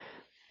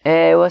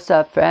Hey, what's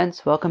up,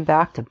 friends? Welcome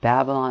back to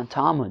Babylon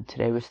Talmud.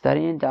 Today we're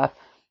studying Daf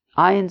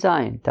Ayin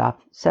Zayin, Daf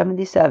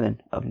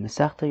 77 of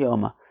Masechta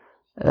Yoma.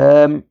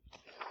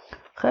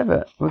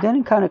 Chevra, we're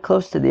getting kind of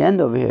close to the end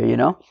over here, you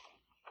know?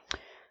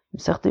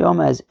 Masechta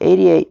Yoma has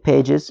 88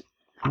 pages,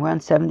 and we're on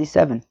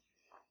 77.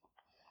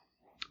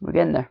 We're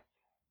getting there.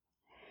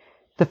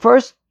 The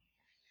first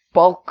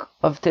bulk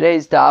of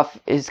today's Daf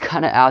is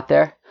kind of out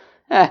there.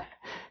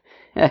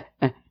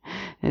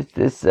 It's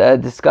this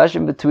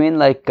discussion between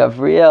like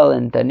Gavriel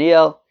and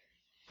Daniel.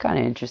 Kind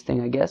of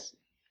interesting, I guess.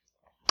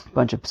 A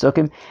bunch of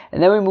psukim.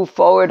 And then we move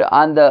forward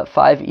on the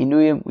 5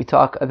 Inuyim. We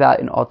talk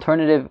about an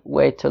alternative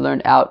way to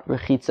learn out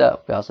Rechitza.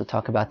 We also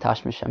talk about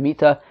Tashmish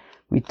Amita.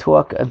 We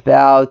talk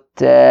about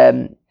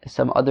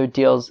some other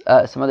details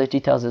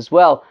as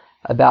well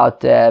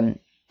about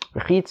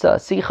Rechitza,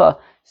 Sicha.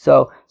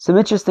 So some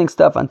interesting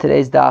stuff on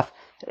today's daf.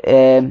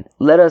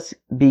 Let us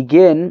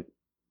begin.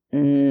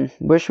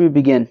 Where should we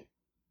begin?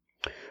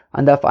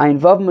 On Daf Ayin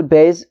Vav Mud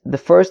Beis, the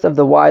first of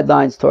the wide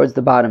lines towards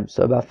the bottom,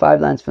 so about 5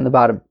 lines from the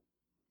bottom.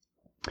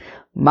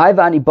 Mai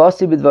vani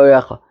basi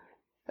bidvarecha.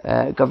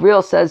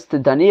 Gavriel says to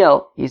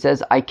Daniel, he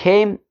says, I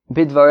came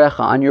bidvarecha,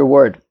 on your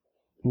word.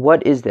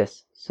 What is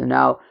this? So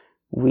now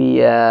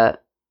we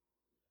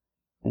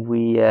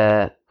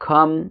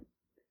come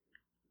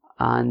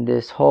on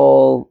this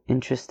whole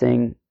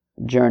interesting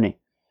journey.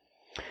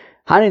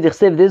 Hani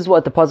dichsev, this is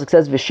what the pasuk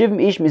says,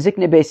 V'shivim ish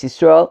mizikne beis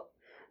Yisrael,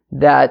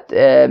 that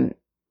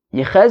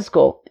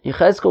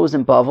Yechezkel was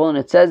in Bavel, and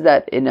it says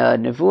that in a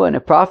nevuah, in a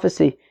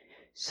prophecy,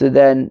 so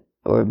then,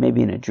 or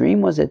maybe in a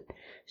dream was it,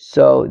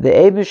 so the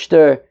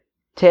Eibishter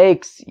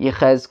takes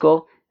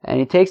Yechezkel,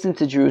 and he takes him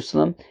to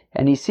Jerusalem,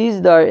 and he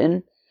sees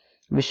therein,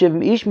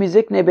 V'shivim ish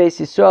mizikne beis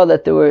Yisrael,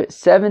 that there were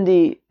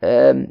 70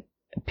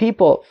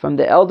 people from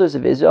the elders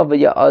of Israel,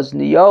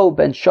 V'ya'ozniyah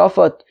ben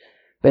Shafan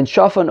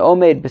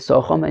omed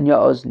besocham, and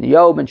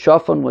Ya'ozniyah ben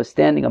Shafan was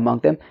standing among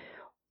them,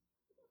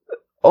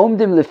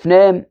 Omdim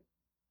lifneim,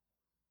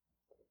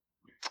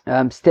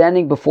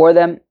 standing before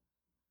them,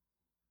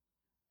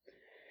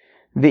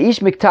 V'ish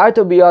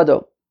miktarto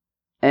biyado,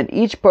 and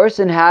each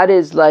person had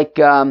his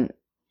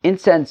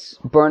incense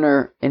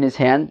burner in his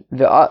hand,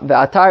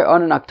 V'atar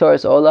onan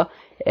aktoris ola,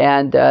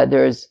 and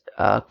there's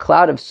a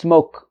cloud of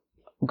smoke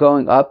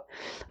going up,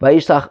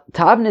 V'yishlach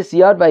tavnis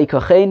yad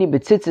v'yikocheni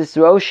b'tzitzis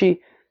roshi,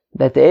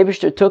 that the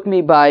Eibishter took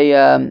me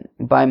by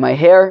my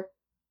hair,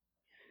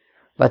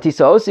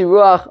 V'tisaosi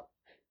ruach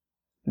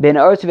ben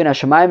ha'aretz v'ben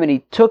hashamayim, and he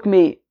took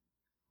me,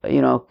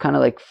 kind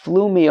of like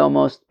flew me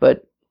almost,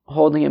 but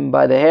holding him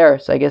by the hair.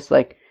 So I guess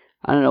I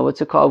don't know,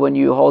 what's it called when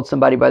you hold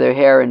somebody by their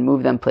hair and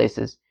move them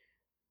places?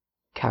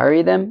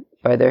 Carry them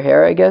by their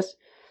hair, I guess.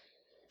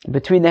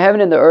 Between the heaven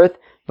and the earth,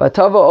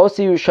 Vatava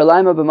osi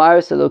Yerushalayim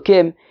b'maris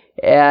Elokim,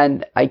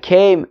 and I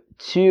came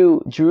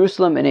to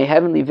Jerusalem in a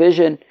heavenly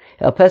vision,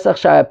 El Pesach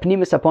Shara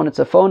Pnimis Apon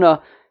Tzafona,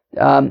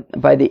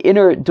 by the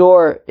inner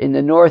door in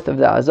the north of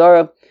the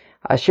Azara,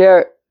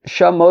 Asher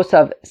Sham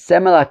Mosav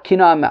Semela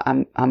Kina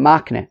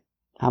Hamakne.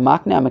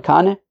 Hamakne,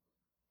 Hamakane?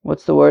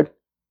 What's the word?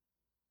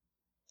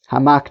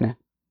 Hamakne.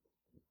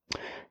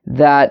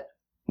 That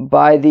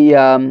by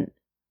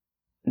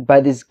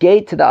this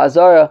gate to the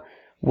Azara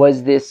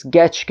was this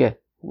getchke,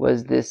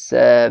 was this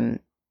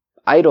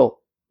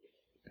idol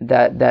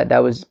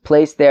that was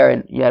placed there,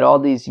 and you had all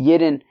these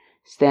yidden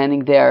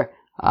standing there,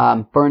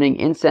 burning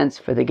incense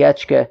for the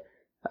getchke,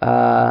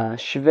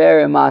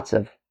 shver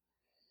matzav.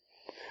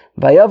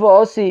 Vayavo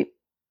osi.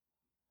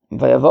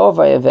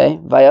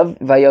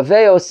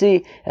 Vayave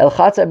osi el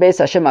chatza beis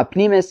Hashem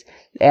apnimis,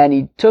 and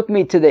he took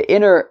me to the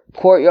inner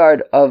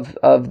courtyard of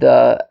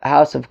the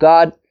house of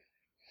God.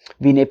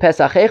 V'nei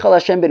pesach heichal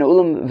Hashem ben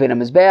ulam v'nei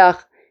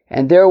mizbeach,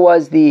 and there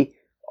was the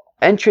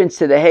entrance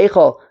to the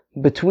heichal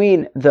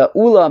between the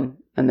ulam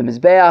and the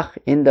mizbeach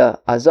in the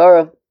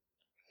azara.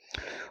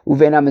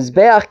 Uven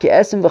ha-mizbeach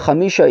ke'esem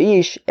v'chamisha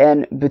ish,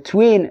 and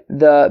between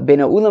the ben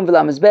ulam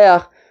v'la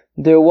mizbeach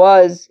there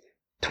was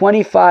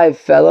 25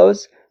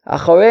 fellows. Their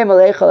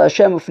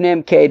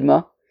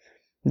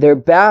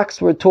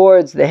backs were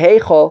towards the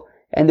Heichal,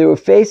 and they were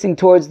facing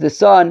towards the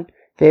sun,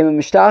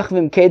 and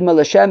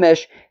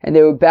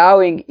they were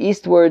bowing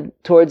eastward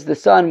towards the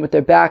sun with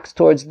their backs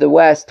towards the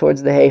west,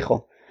 towards the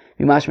Heichal.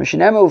 Why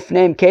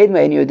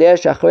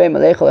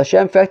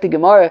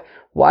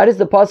does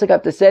the pasuk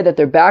have to say that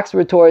their backs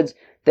were towards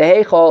the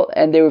Heichal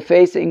and they were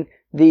facing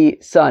the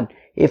sun?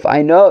 If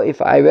I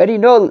already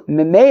know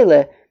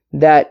memele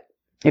that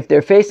if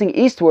they're facing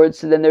eastwards,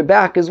 so then their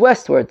back is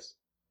westwards.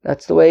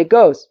 That's the way it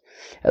goes.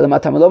 So how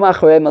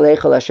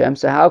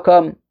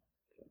come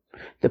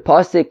the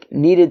pasuk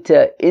needed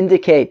to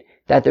indicate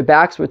that their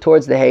backs were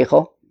towards the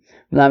Heichal?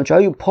 You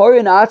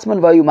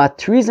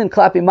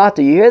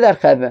hear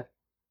that, Cheve?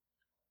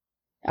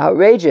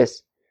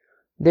 Outrageous.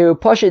 They were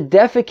pasha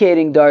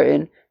defecating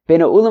darin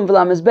b'na ulam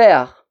v'la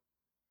mizbeach.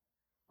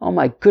 Oh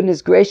my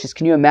goodness gracious,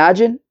 can you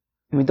imagine?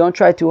 Don't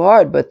try too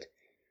hard, but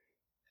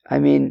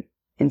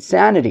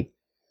insanity.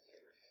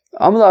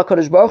 Amla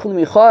HaKadosh Baruch Hu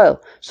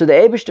Michael. So the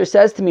Eibishter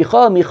says to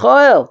Michael,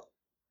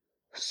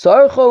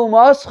 Sarcha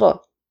u'mascha,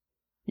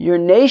 your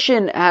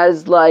nation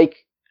has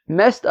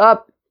messed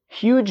up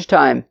huge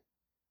time.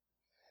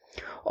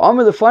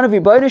 Amr the fun of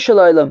Yibayna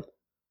Shalaylam.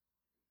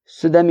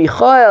 So then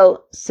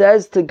Michael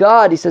says to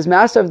God, he says,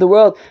 Master of the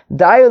world,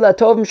 Dayu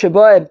latovim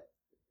sheboim.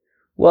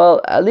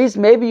 Well, at least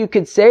maybe you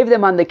could save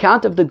them on the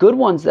count of the good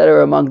ones that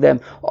are among them.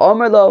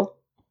 Amr lo,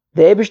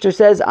 the Eibishter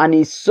says,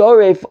 Ani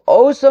soref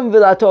osam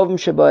v'latovim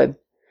sheboim.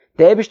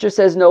 The Eibishter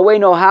says, no way,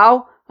 no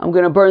how, I'm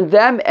going to burn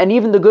them and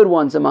even the good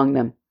ones among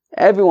them.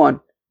 Everyone.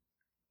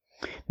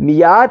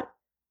 Miyad,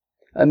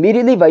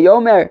 immediately,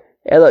 vayomer,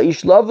 ela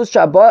ishlovus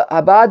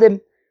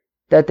habadim,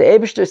 that the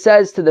Eibishter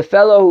says to the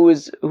fellow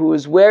who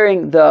is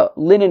wearing the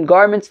linen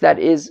garments, that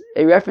is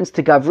a reference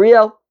to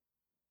Gavriel.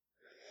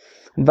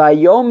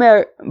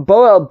 Vayomer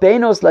boel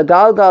benos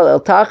lagalgal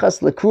el tachas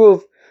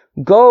lekruv,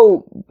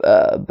 go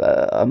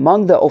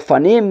among the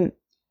ofanim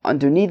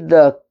underneath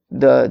the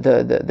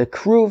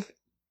kruv.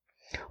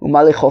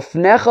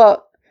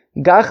 Umalichofnecha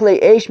gachle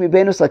eish mi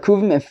benos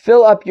lakruvim, and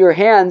fill up your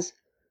hands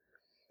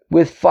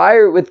with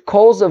fire, with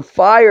coals of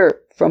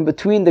fire from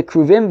between the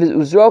kruvim.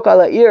 Uzrok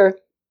ala ir,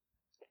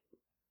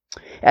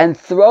 and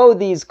throw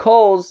these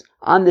coals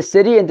on the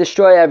city and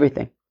destroy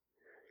everything.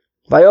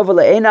 Vayovel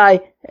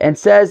le'enai, and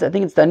says, I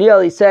think it's Daniel,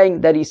 he's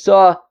saying that he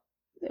saw,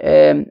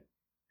 or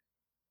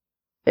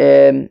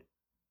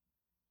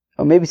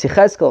maybe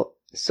Yechezkel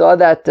saw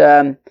that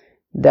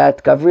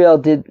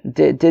Gavriel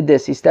did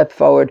this. He stepped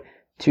forward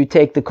to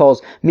take the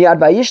coals. Miad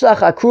vayishlach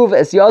akruv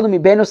es yadu mi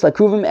benos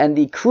lakruvim, and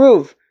the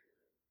kruv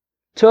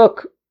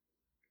took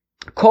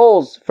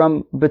coals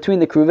from between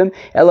the kruvim.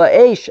 Ela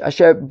eish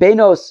asher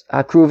benos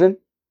hakruvim,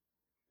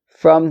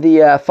 from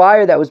the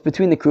fire that was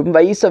between the kruvim.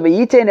 Vayisa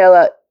vayitein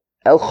ela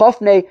el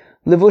chofnei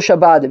levush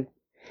abadim,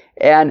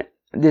 and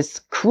this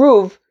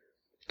kruv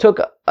took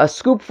a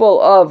scoopful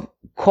of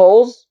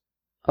coals,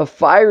 of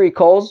fiery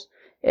coals,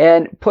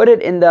 and put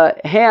it in the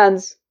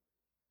hands,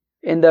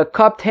 in the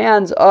cupped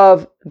hands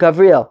of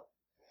Gavriel.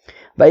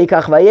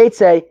 Vayikach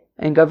vayetze,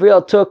 and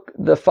Gavriel took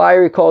the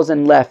fiery coals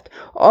and left.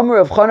 Amr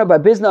of Chana bar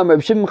Bizna, Amr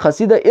of Shimon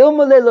Chasida,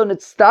 ilmale lo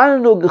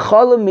nitztanenu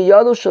gechalim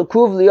miyadu shel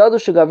kruv liyadu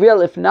shel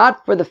Gavriel, if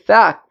not for the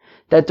fact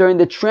that during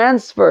the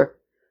transfer,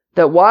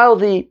 that while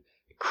the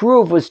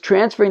kruv was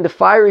transferring the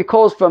fiery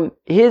coals from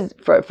him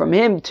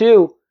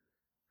to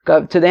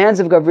the hands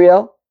of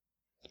Gavriel,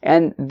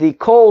 and the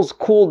coals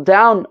cooled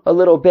down a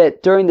little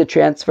bit during the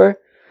transfer,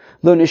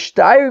 there would be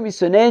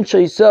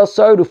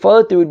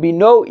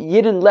no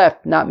Yidden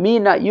left, not me,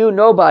 not you,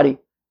 nobody.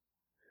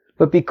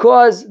 But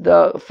because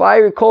the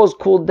fiery coals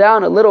cooled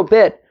down a little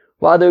bit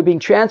while they were being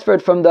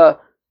transferred from the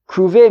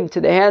kruvim to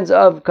the hands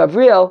of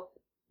Gavriel,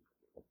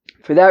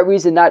 for that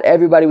reason, not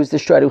everybody was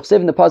destroyed. And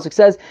the pasuk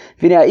says,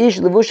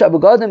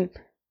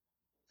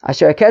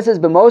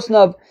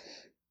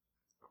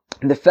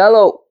 the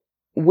fellow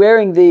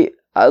wearing the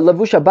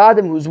lavush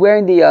abadim, who's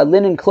wearing the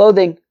linen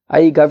clothing,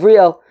 i.e.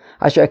 Gavriel,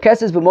 asher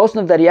keses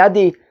b'mosnav, that he had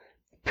the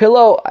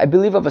pillow, I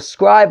believe, of a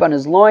scribe on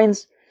his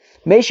loins.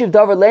 Meshiv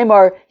davar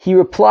lemar, he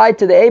replied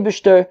to the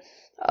Eibishter,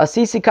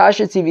 Asisi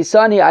kashet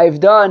zivisani, I have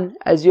done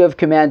as you have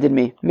commanded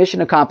me.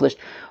 Mission accomplished.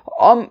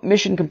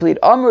 Mission complete.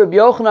 Rabbi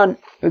Yochanan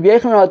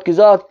had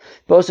gesagt,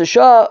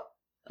 Bosasha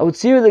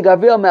utziru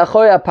leGavriel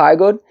me'achorei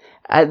ha'pargod.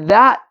 At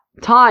that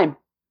time,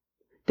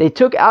 they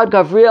took out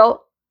Gavriel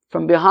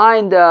from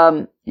behind,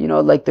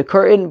 like the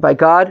curtain by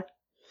God.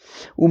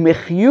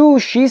 Umechyu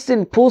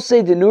shisin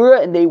pulsei denura,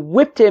 and they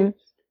whipped him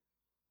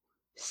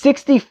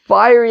 60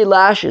 fiery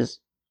lashes.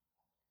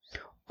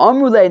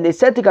 Amrulei, and they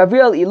said to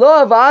Gavriel,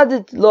 Ilo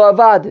avadit, lo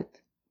avadit.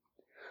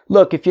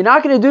 Look, if you're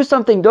not going to do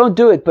something, don't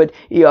do it. But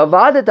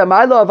avadit,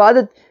 amai lo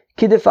avadit,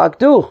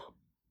 kidefakduch.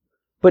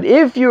 But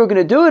if you were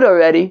going to do it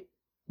already,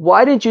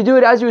 why didn't you do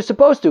it as you were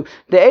supposed to?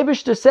 The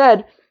Eibishter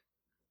said,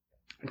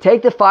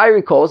 take the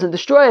fiery coals and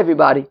destroy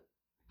everybody.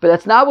 But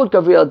that's not what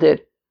Gavriel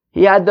did.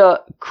 He had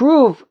the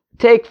kruv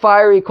take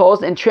fiery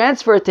coals and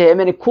transfer it to him,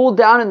 and it cooled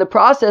down in the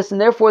process,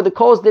 and therefore the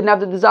coals didn't have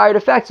the desired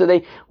effect. So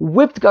they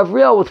whipped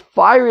Gavriel with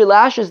fiery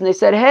lashes, and they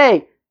said,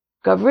 hey,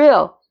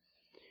 Gavriel,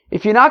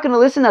 if you're not going to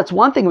listen, that's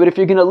one thing, but if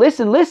you're going to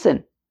listen,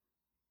 listen.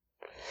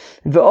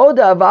 And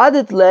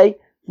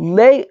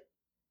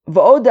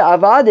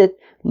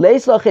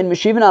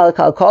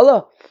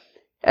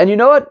you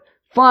know what?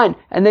 Fine.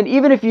 And then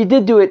even if you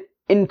did do it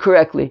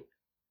incorrectly,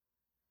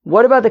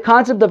 what about the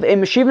concept of a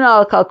meshivin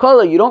al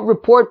kalkala? You don't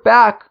report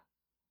back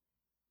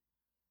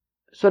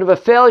sort of a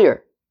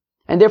failure.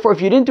 And therefore,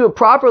 if you didn't do it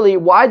properly,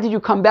 why did you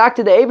come back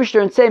to the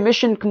Eibishter and say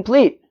mission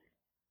complete?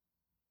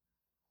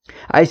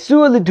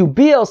 So then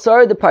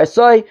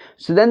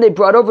they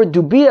brought over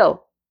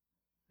Dubiel,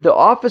 the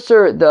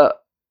officer, the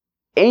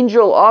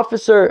angel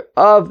officer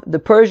of the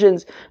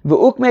Persians, and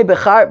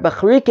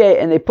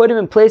they put him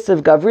in place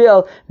of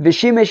Gavriel,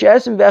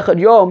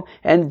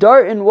 and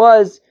Darton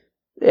was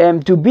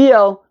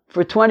Dubiel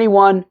for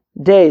 21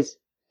 days.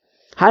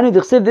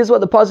 This is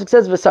what the pasuk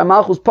says,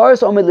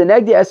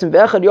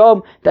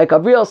 that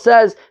Gavriel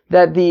says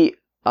that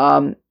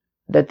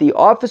the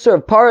officer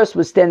of Paras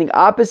was standing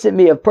opposite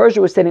me, of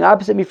Persia was standing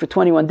opposite me for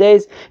 21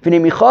 days.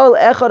 And Michael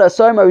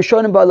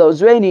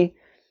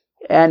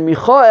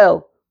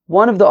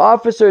one of the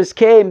officers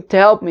came to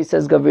help me,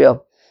 says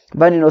Gavriel.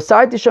 But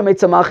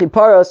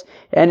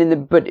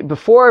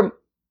before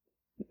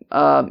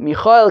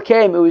Michael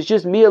came, it was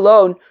just me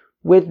alone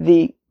with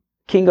the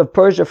king of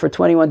Persia for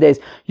 21 days.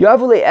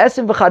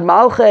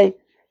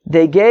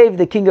 They gave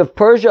the king of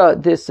Persia,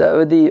 this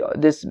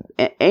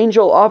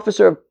angel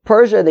officer of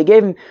Persia, they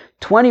gave him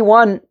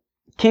 21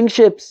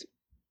 kingships.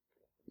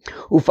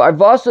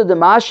 Ufarvasa the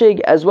Mashig,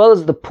 as well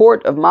as the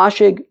port of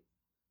Mashig.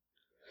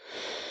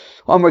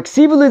 And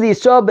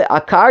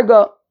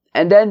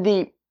then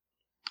the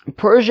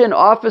Persian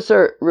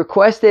officer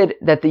requested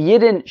that the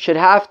Yidden should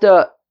have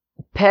to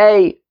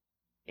pay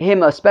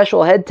him a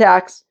special head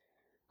tax.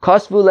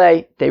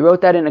 Kosvule, they wrote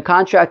that in a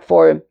contract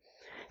for him.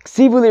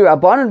 Ksivuli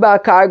Rabbanan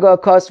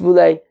Ba'akarga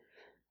Kosvule.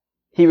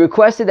 He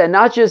requested that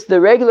not just the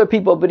regular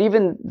people, but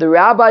even the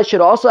rabbis should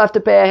also have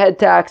to pay a head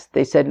tax.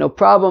 They said no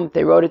problem.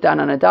 They wrote it down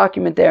on a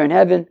document there in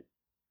heaven.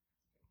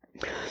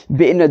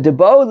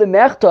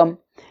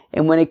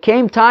 And when it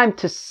came time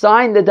to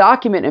sign the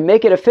document and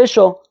make it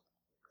official,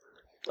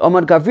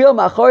 Gavriel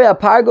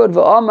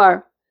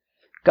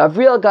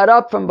got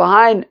up from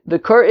behind the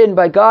curtain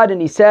by God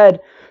and he said,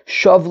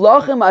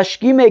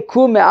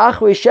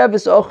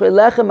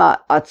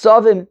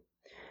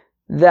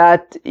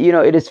 that,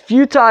 it is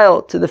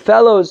futile to the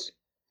fellows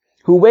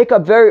who wake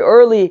up very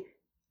early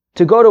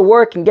to go to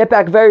work and get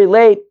back very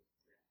late,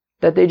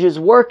 that they just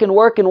work and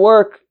work and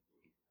work,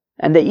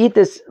 and they eat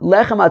this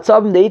lechem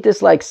atzavim, they eat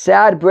this like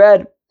sad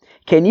bread.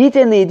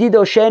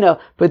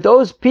 But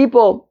those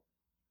people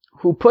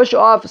who push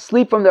off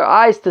sleep from their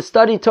eyes to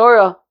study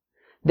Torah,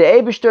 the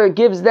Eibishter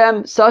gives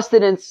them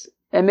sustenance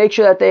and make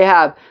sure that they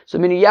have. So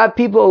meaning you have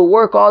people who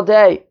work all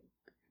day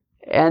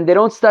and they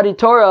don't study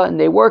Torah and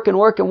they work and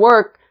work and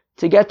work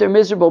to get their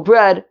miserable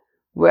bread,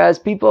 whereas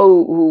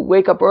people who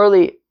wake up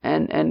early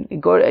and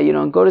go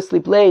to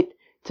sleep late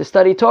to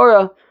study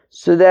Torah,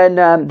 so then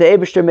the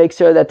Eibishter makes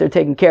sure that they're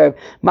taken care of.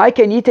 What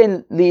does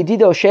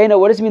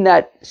it mean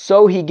that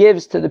so he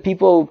gives to the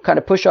people who kind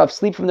of push off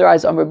sleep from their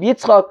eyes? Amar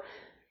Yitzchak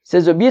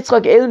says, these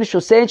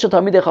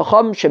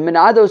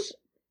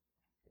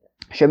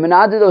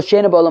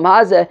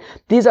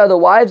are the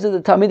wives of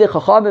the Talmidei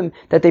Chachamim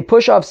that they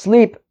push off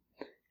sleep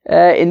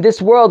in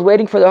this world,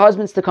 waiting for their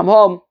husbands to come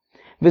home.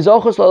 And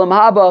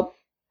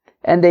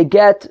they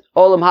get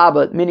Olam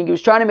Haba. Meaning he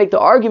was trying to make the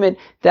argument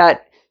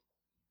that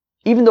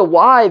even the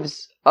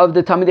wives of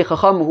the Talmidei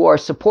Chachamim who are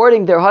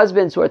supporting their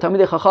husbands, who are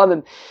Talmidei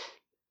Chachamim,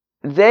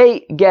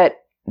 they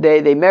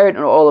merit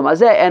an Olam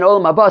Hazeh and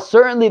Olam Haba.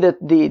 Certainly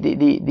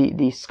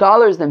the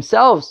scholars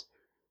themselves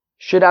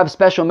should have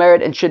special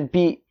merit and should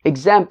be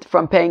exempt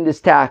from paying this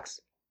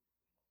tax.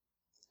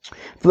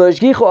 They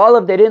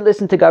didn't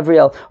listen to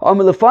Gavriel.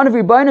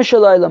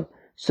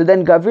 So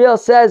then Gavriel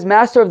says,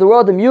 Master of the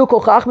world,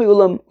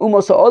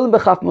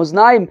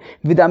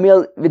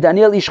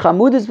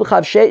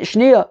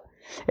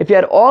 if you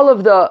had all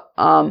of the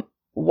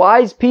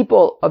wise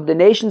people of the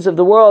nations of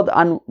the world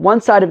on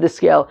one side of the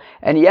scale,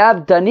 and you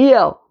have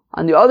Daniel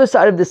on the other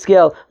side of the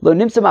scale,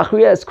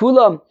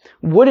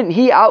 wouldn't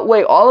he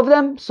outweigh all of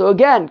them? So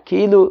again,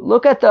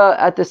 look at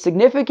the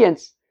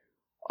significance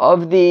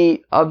of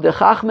the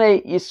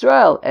Chachmei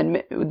Yisrael,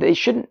 and they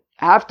shouldn't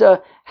have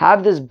to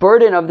have this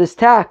burden of this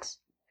tax.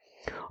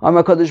 The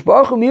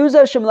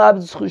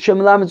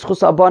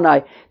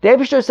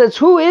Eibishter says,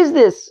 who is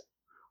this?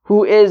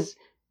 Who is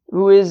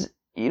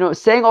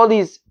saying all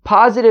these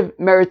positive,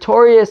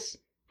 meritorious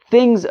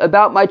things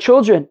about my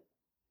children?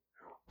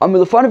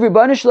 They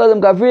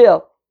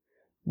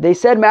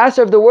said,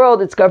 Master of the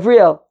world, it's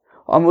Gavriel.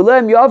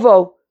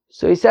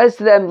 So he says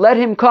to them, let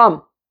him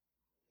come.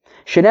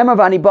 I came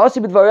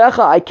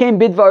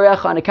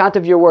bidvarecha on account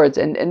of your words.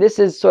 And this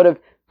is sort of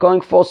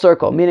going full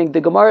circle, meaning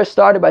the Gemara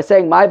started by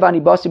saying, "My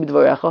vani basi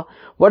b'dvarecha."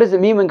 What does it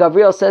mean when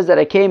Gavriel says that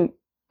I came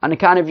on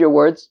account of your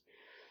words?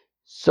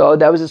 So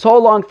that was this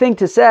whole long thing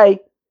to say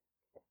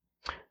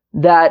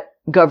that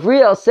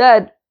Gavriel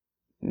said,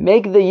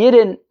 make the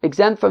Yidden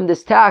exempt from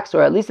this tax,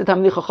 or at least the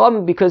Talmidei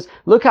Chachamim, because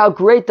look how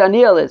great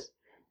Daniel is.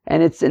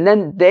 And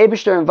then the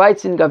Eibishter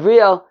invites in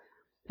Gavriel,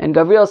 and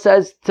Gavriel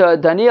says to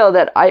Daniel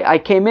that I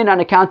came in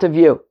on account of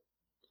you,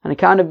 on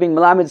account of being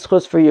Melamed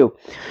Zchus for you.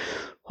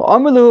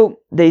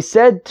 They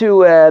said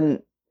to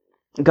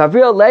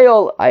Gavriel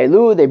Leol,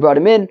 Ailu, they brought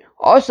him in.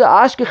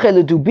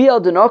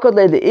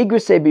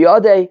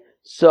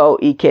 So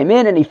he came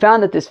in and he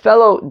found that this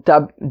fellow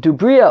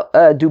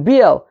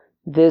Dubiel,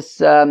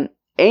 this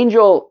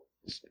angel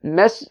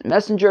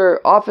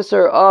messenger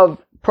officer of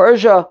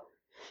Persia,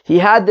 he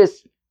had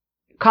this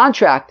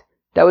contract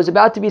that was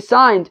about to be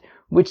signed,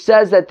 which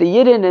says that the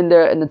Yidden and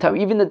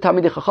even the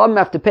Talmidei Chachamim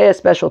have to pay a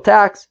special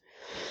tax.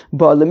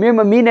 But Lemir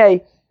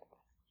Mamine,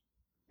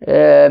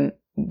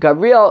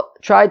 Gavriel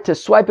tried to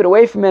swipe it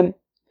away from him.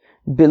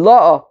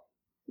 Bila'ah,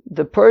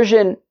 the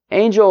Persian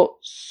angel,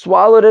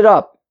 swallowed it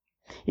up.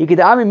 There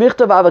are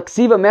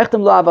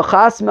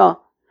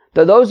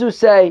those who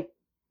say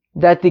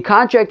that the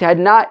contract had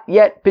not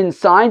yet been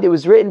signed. It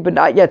was written but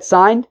not yet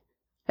signed,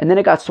 and then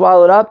it got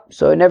swallowed up,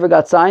 so it never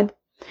got signed.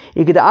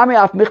 There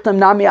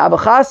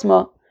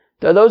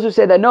There are those who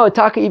say that no,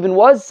 Taka even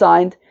was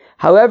signed.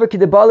 However,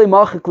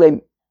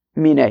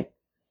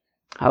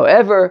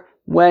 however,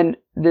 when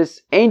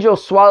this angel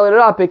swallowed it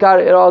up,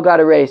 it all got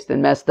erased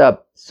and messed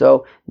up.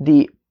 So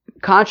the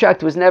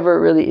contract was never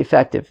really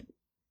effective.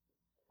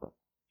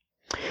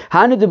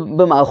 And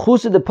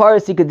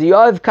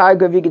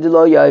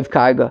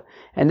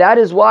that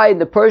is why in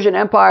the Persian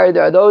Empire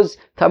there are those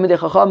Talmidei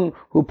Chacham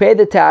who pay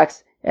the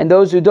tax and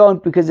those who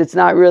don't, because it's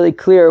not really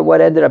clear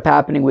what ended up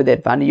happening with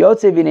it. Gabriel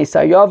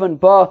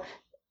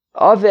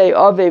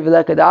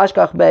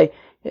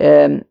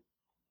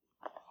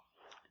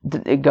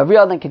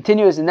then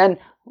continues, and then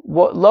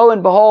lo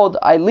and behold,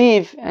 I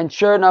leave, and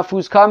sure enough,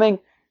 who's coming?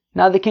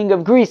 Now the king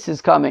of Greece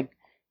is coming.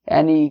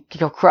 And he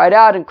cried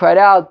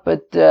out,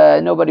 but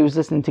nobody was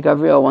listening to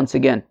Gabriel once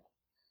again.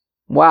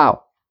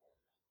 Wow.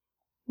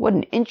 What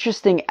an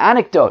interesting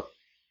anecdote.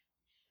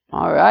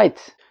 All right.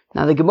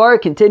 Now the Gemara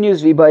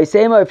continues,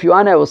 V'baisema, if you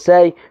want, I will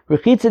say,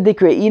 Rechitza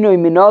dikre inui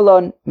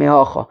minolon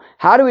mehocha.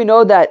 How do we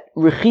know that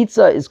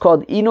Rechitza is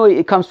called inui?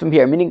 It comes from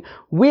here. Meaning,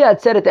 we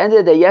had said at the end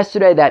of the day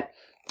yesterday that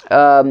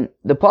the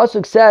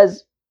pasuk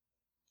says,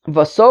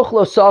 Vasoch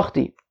lo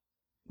sachti.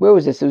 Where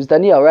was this? It was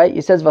Daniel, right?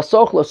 It says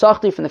Vasoch lo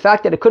sachti from the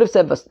fact that it could have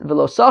said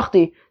Velo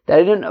sachti, that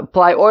it didn't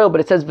apply oil, but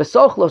it says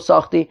Vasoch lo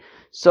sachti,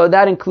 so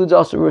that includes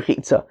also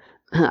Rechitza.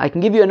 I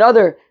can give you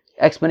another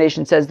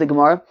explanation, says the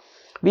Gemara.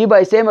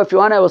 V'baisema, if you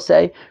want, I will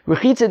say,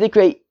 Rechitza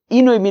dikre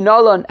inui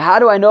minolon. How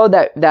do I know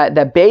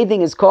that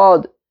bathing is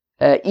called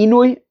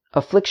inui,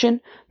 affliction?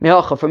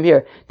 Mehocha, from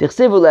here.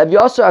 Dichsivu lev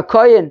yosar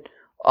akoyin,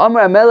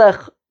 Amar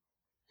Melech,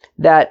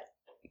 that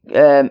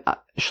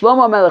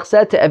Shlomo Melech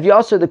said to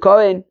Evyasar the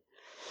Kohen,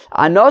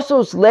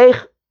 Anosos lech,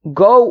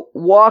 go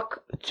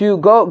to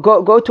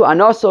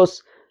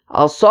Anosos,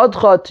 al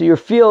sadcha, to your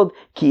field,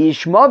 ki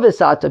ishma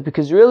v'sata,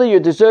 because really you're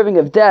deserving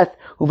of death.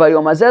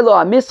 Uvayomazelo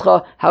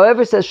amischa.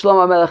 However, says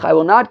Shlomo Melech, I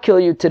will not kill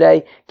you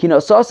today. Ki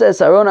nosasa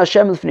es aron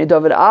Hashem l'fnei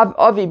David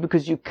avi,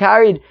 because you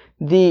carried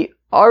the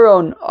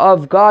aron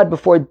of God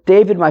before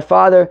David my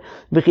father.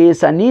 V'chi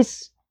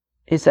isanis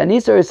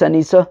or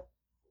isanisa.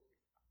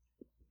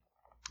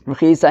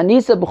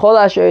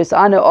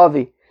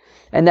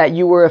 And that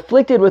you were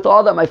afflicted with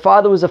all that my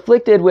father was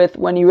afflicted with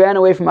when he ran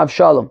away from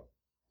Avshalom.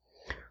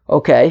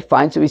 Okay,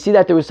 fine. So we see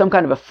that there was some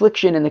kind of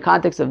affliction in the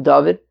context of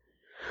David.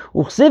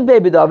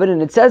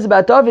 And it says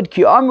about David,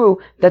 Ki Amru,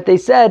 that they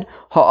said,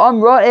 Ha'am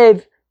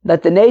Ra'ev,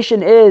 that the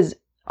nation is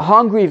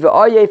hungry,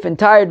 V'ayef, and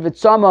tired,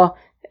 V'tzame,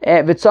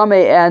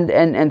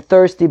 and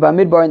thirsty,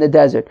 Bamidbar, in the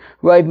desert.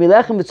 Ra'ev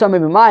Milechem, V'tzame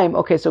B'mayim.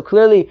 Okay, so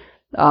clearly,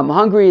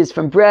 hungry is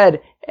from bread,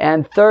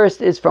 and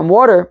thirst is from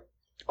water.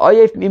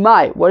 Oyef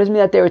mimai. What does it mean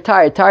that they were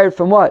tired? Tired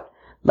from what?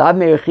 Lav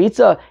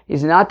merechitza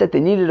is not that they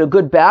needed a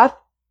good bath.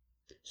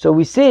 So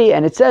we see,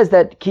 and it says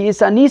that ki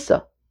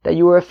isanisa, that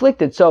you were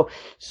afflicted. So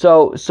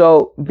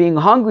being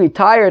hungry,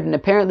 tired, and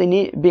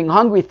apparently being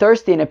hungry,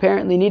 thirsty, and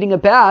apparently needing a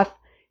bath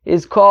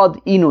is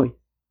called inui.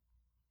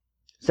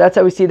 So that's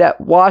how we see that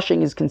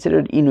washing is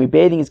considered inui,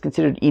 bathing is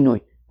considered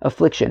inui,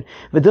 affliction.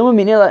 V'duma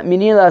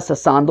minila as a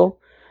sandal.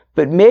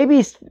 But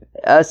maybe,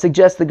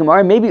 suggests the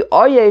Gemara, maybe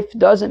oyef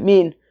doesn't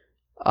mean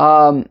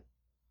from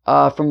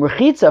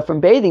rechitza, from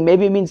bathing.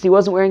 Maybe it means he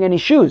wasn't wearing any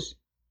shoes.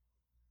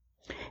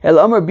 El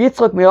Amar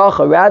Bitzchak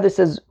Miacha. Rather,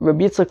 says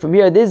Rabbi Yitzchak from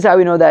here, this is how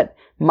we know that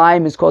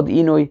Mayim is called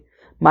inui.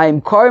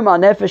 Mayim karim al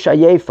nefesh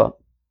ayefa.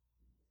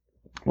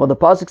 Well, the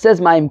pasuk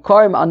says Mayim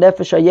karim al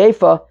nefesh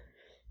ayefa,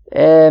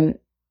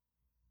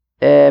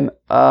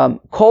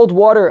 cold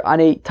water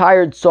on a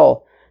tired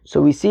soul.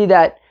 So we see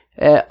that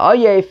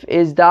ayef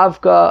is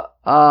davka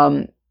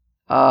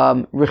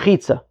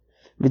rechitza,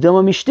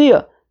 v'dilma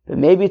mishtia, but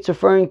maybe it's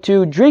referring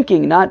to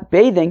drinking, not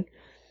bathing.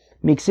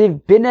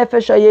 Miksiv bin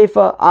nefesh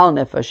ayefa al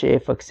nefesh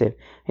ayefa ksiv.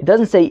 It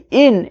doesn't say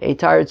in a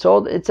tired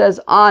soul; it says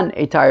on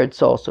a tired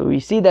soul. So we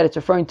see that it's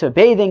referring to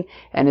bathing,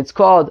 and it's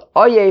called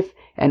ayef,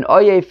 and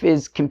ayef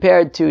is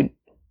compared to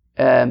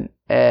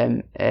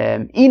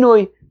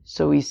inui.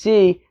 So we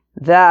see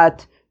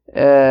that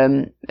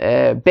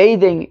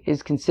bathing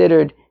is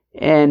considered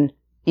an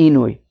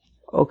inui.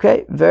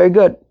 Okay, very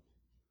good.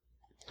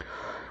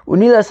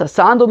 Unilas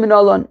asandal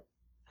minolon.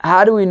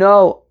 How do we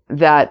know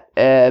that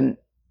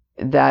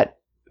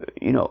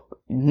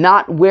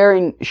not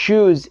wearing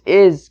shoes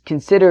is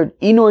considered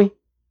inui?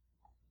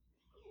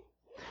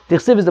 The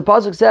Chsiv, as the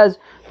pasuk says,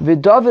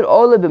 "V'David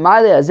ola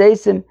b'maile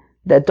azeisim,"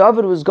 that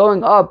David was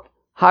going up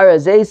har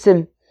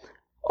azeisim.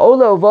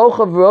 Ola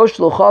uvocha v'rosh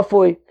lo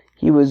chafui.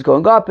 He was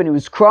going up and he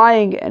was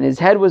crying and his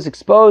head was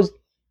exposed.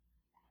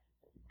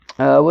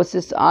 What's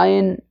this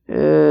ayin?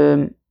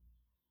 V'hu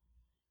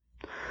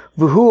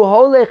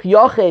holech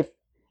yachef,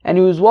 and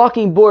he was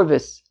walking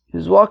borvis. He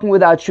was walking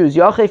without shoes.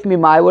 Yachef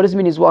mimai. What does it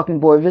mean? He's walking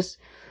borvis.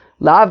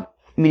 Lav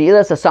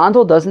minilas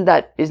asandal. Isn't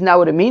that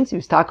what it means? He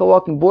was taka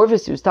walking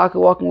borvis. He was taka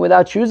walking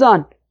without shoes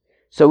on.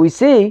 So we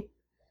see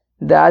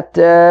that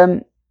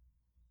that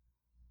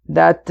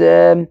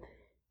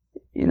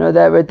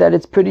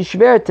it's pretty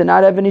schwer to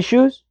not have any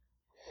shoes.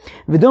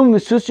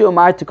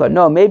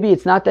 No, maybe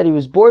it's not that he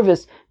was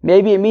borvis.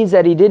 Maybe it means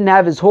that he didn't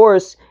have his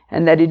horse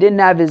and that he didn't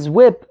have his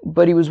whip,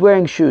 but he was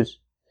wearing shoes.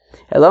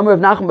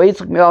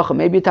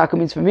 Maybe Taka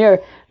means from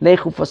here, this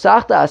is a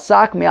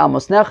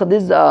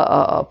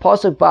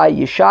pasuk by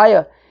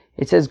Yeshaya.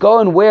 It says, go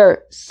and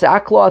wear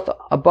sackcloth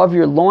above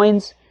your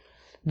loins,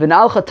 and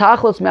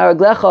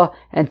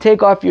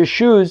take off your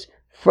shoes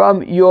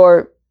from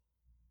your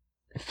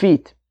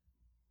feet.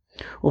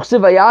 And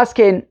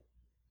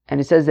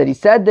it says that he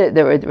said that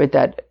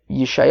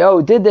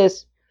Yeshayahu did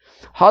this.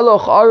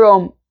 Haloch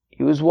Arom,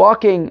 he was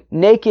walking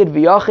naked,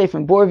 v'yachef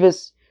and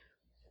borvis.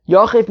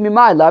 Yachef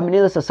mimai, la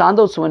menilas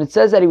asandal. So when it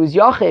says that he was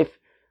yachef,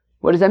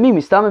 what does that mean?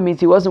 Mistama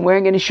means he wasn't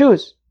wearing any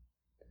shoes.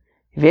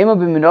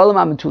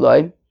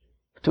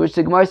 To which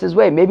the Gemara says,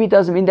 wait, maybe it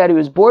doesn't mean that he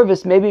was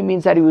borvis, maybe it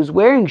means that he was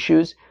wearing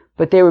shoes,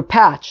 but they were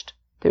patched.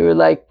 They were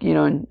like,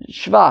 in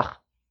shvach.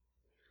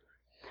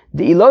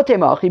 The ilote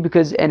machi,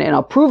 because, and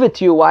I'll prove it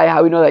to you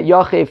how we know that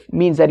yachef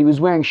means that he was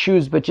wearing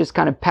shoes, but just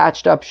kind of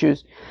patched up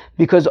shoes.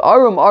 Because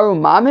arum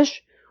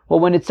mamish, well,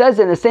 when it says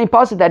in the same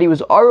passage that he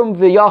was arum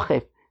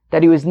v'yachef,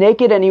 that he was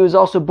naked and he was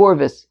also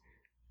borvis,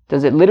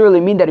 does it literally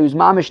mean that he was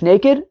mamish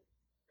naked?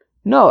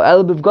 No,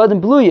 el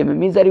b'vgadim bluyim, it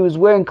means that he was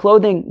wearing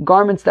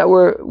garments that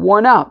were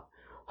worn out.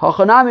 So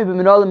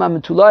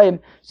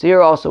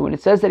here also, when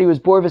it says that he was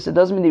borvis, it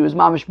doesn't mean that he was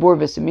mamish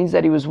borvis. It means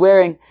that he was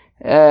wearing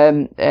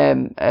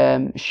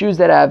shoes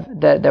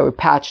that were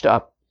patched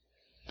up.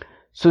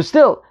 So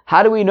still,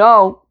 how do we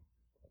know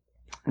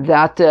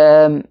that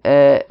an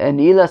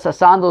ilas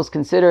sandal is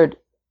considered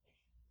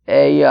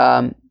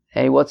a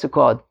what's it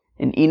called?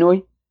 An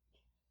inui?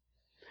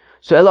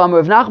 So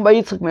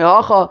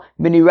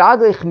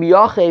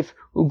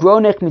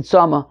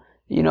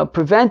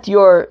prevent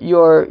your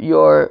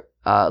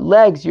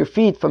legs, your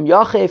feet from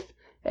yachef,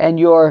 and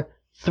your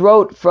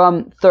throat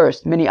from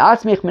thirst. Mini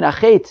atzmich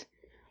minachet.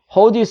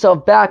 Hold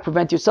yourself back,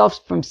 prevent yourself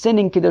from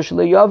sinning, so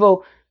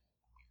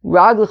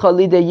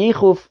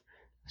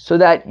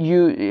that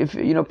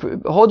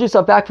hold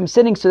yourself back from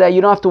sinning so that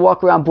you don't have to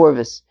walk around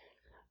borvis.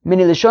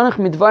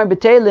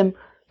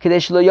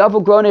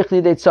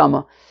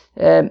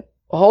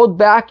 Hold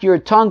back your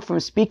tongue from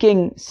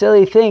speaking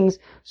silly things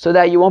so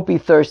that you won't be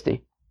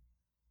thirsty.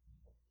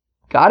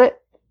 Got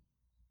it?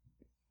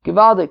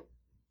 Givaldik.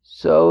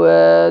 So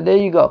there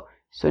you go.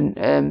 So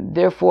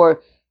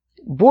therefore,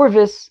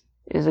 borvis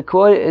is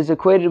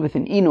equated with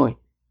an inui.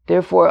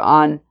 Therefore,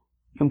 on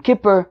Yom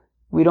Kippur,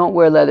 we don't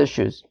wear leather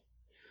shoes.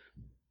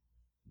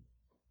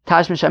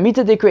 Tashmish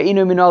Hamita dikra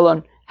inui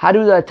minolon. How do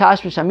we know that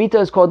Tashmish Hamita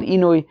is called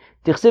inui?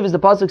 Dichsiv, as the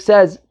pasuk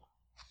says,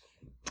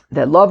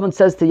 that Lavan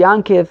says to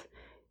Yankiv,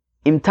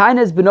 Im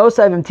taines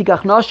benosai v'im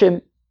tikach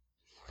noshim,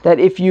 that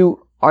if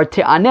you are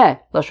te'aneh,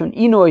 lashon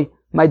inui,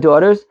 my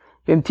daughters,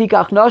 v'im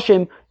tikach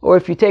noshim, or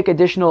if you take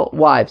additional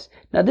wives.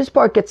 Now this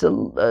part gets a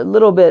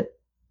little bit,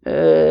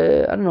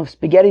 I don't know if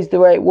spaghetti is the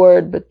right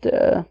word, but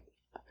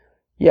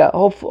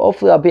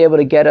hopefully I'll be able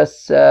to get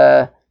us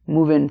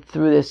moving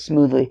through this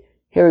smoothly.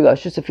 Here we go,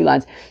 it's just a few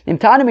lines.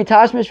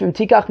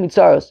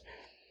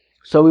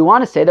 So we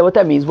want to say that what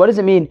that means. What does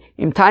it mean?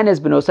 Imtaines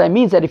benosai, it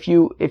means that if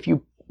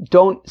you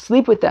don't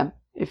sleep with them,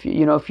 if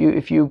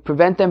you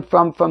prevent them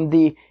from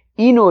the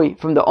inui,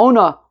 from the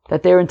ona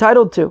that they're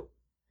entitled to,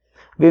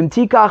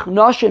 v'imtikach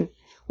noshim,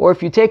 or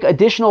if you take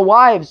additional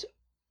wives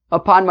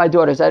upon my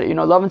daughters.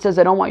 Lavan says,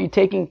 I don't want you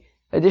taking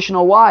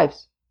additional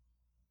wives.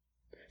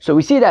 So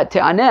we see that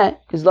te'aneh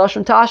is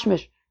lashon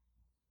tashmish.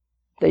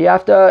 That you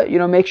have to,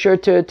 make sure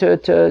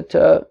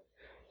to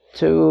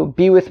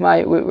be with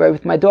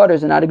my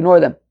daughters and not ignore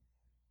them.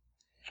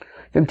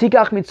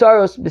 V'imtikach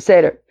mitzaros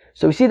beseder.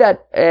 So we see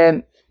that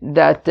te'aneh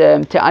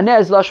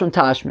is lashon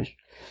tashmish.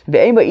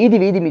 Ve'ema idi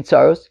v'idi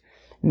mitzaros.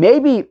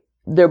 Maybe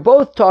they're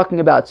both talking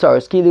about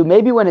tzaros. Kilu,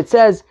 maybe when it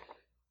says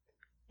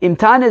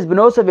imtanes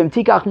benosav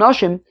imtikach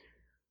noshim,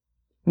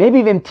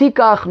 maybe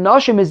v'imtikach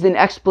noshim is an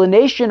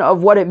explanation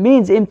of what it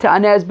means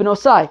imtanes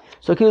benosai.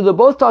 So they're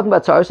both talking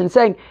about tzaros and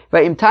saying,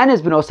 right,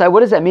 imtanes benosai, what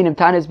does that mean,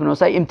 imtanes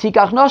benosai?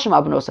 Imtikach noshim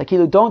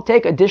abenosai. Don't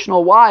take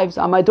additional wives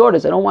on my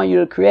daughters. I don't want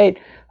you to create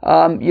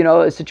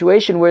a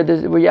situation where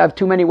you have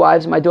too many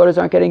wives and my daughters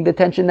aren't getting the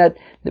attention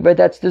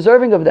that's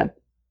deserving of them.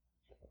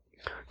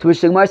 To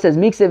which the Gemara says,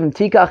 miksiv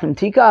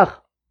imtikach.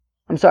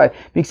 I'm sorry,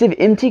 miksiv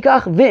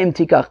imtikach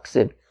ve'imtikach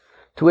ksiv.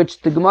 To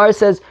which the Gemara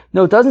says,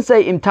 no, it doesn't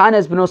say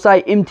imtanes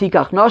benosai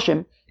imtikach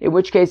noshim, in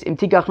which case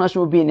imtikach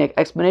noshim would be an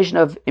explanation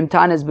of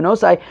imtanes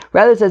benosai.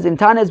 Rather it says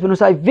imtanes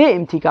benosai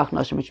ve'imtikach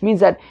noshim, which means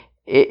that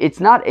it's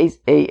not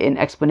an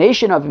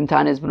explanation of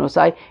imtanes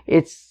benosai,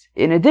 it's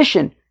in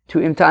addition to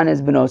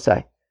imtanes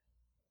benosai.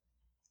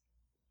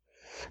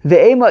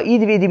 Ve'ema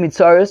idividi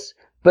mitzaris,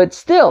 but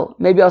still,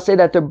 maybe I'll say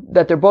that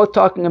they're both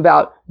talking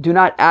about do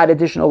not add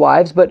additional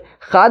wives, but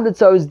chad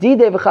l'tzaros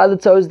dide v'chad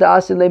l'tzaros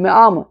da'asin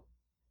le'me'alma.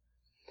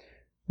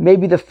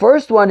 Maybe the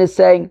first one is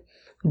saying,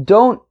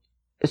 meaning,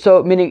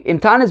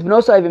 imtanes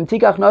b'nosai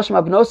v'imtikach noshim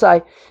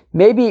ab'nosai,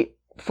 maybe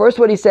first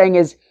what he's saying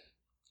is,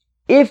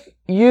 if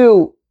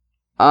you,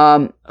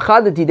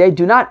 chad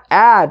do not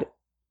add,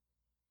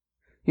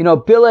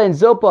 Bilhah and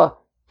Zilpah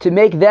to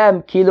make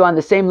them, kilu, on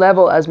the same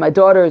level as my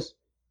daughters,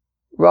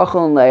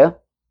 Rachel and Leah.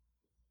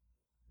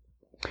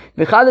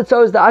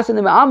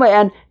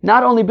 And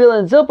not only Bila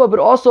and Zilpah, but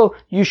also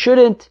you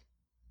shouldn't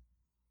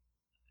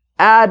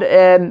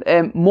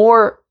add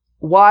more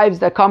wives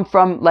that come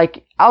from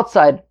like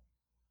outside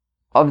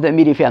of the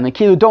immediate family.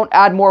 Kilu, don't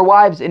add more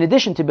wives in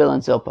addition to Bila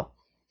and Zilpah.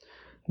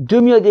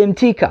 Dumya de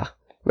imtikach,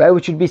 right,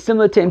 which would be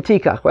similar to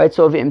imtikach, right?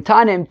 So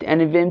v'imtanim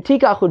and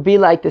v'imtikach would be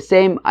like the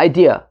same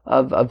idea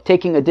of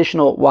taking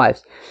additional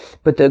wives.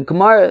 But the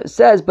Gemara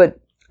says, but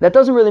that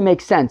doesn't really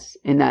make sense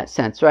in that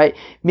sense, right?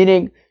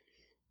 Meaning,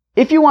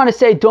 if you want to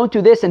say don't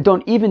do this and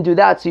don't even do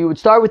that, so you would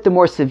start with the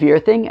more severe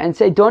thing and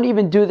say don't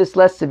even do this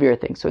less severe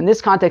thing. So in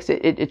this context,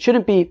 it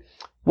shouldn't be,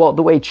 well,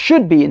 the way it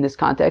should be in this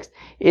context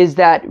is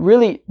that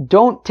really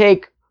don't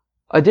take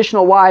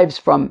additional wives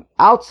from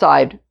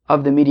outside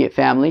of the immediate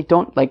family.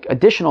 Don't, like,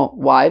 additional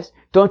wives.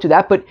 Don't do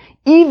that. But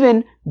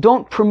even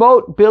don't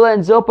promote Bila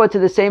and Zilpah to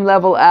the same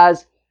level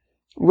as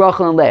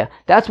Rachel and Leah.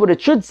 That's what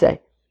it should say,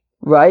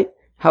 right?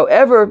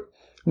 However,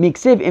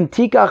 miksiv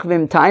imtikach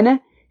v'imtaine,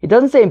 it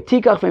doesn't say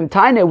imtikach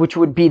v'imtaine, which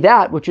would be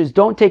that, which is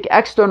don't take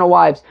external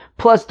wives,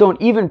 plus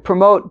don't even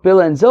promote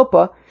Bila and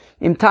Zilpah.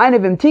 Imtaine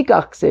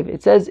v'imtikach ksiv.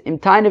 It says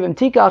imtaine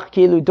v'imtikach,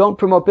 kilu, don't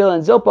promote Bila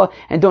and Zilpah,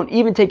 and don't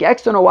even take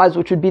external wives,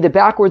 which would be the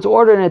backwards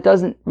order, and it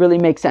doesn't really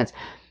make sense.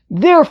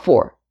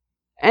 Therefore,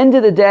 end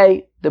of the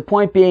day, the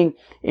point being,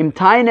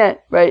 imtaine,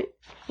 right?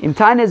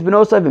 Imtaine is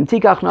benosav,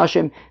 imtikach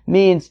nashim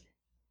means,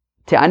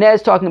 te'aneh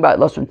is talking about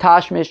lashon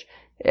tashmish,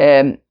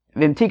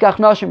 v'imtikach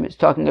nashim is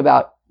talking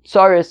about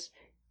saris.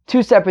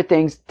 Two separate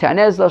things.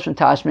 Te'aneh is lashon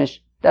tashmish.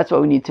 That's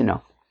what we need to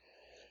know.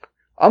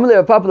 Amalei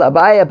Rav Papa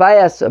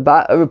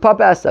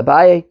asks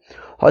Abaye,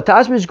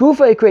 Hatashmish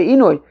gufa ikre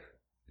inoi.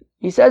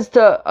 He says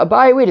to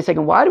Abaye, wait a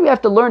second, why do we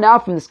have to learn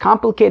out from this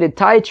complicated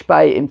taich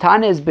by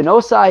imtanes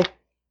benosai?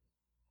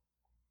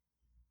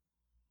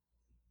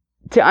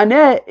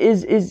 Te'aneh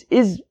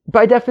is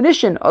by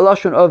definition a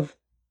lashon of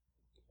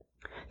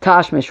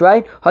tashmish,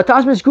 right?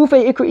 Hatashmish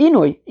gufa ikre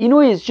inoi.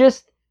 Inoi is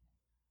just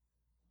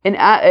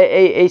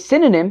a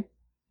synonym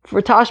for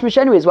tashmish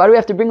anyways. Why do we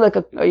have to bring like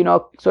a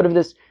sort of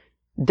this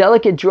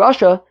delicate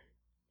drasha?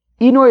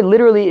 Inoi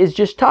literally is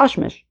just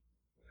tashmish.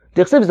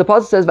 The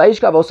pasuk says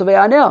vayishkav oso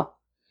v'yaneh,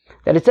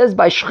 that it says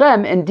by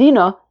Shechem and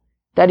Dinah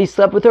that he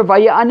slept with her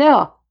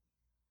v'yaneh,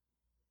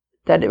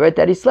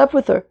 that he slept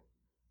with her.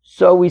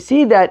 So we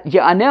see that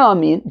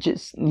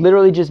yaneh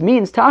literally just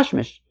means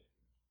tashmish.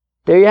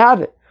 There you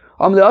have it.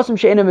 Abai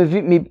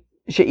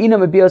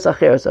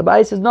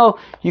says no.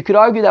 You could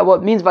argue that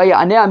what means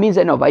v'yaneh means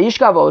that no,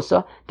 vayishkav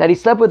osa, that he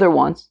slept with her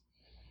once.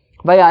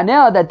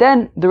 Vayaneh, that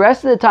then the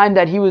rest of the time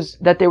that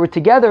they were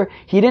together,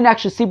 he didn't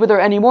actually sleep with her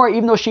anymore,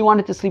 even though she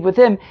wanted to sleep with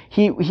him.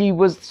 He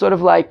was sort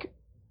of like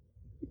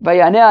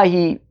Vayaneh,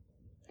 he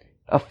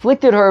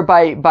afflicted her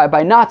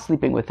by not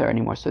sleeping with her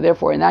anymore. So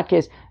therefore, in that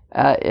case,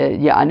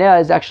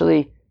 Yaneh is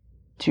actually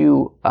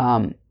to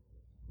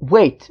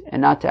wait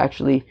and not to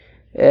actually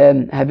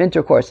have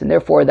intercourse, and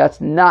therefore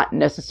that's not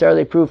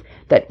necessarily proof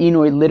that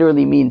Inui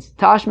literally means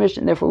tashmish,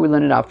 and therefore we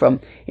learn it out from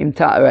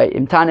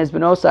imtanes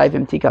benosai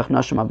v'imtikach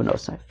nashim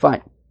benosai.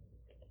 Fine.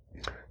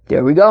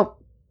 There we go.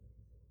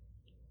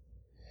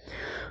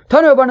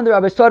 Tanu Rabbanan the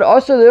rabbis taught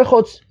also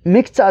l'irchotz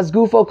miktzas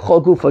gufo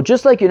k'chol gufo.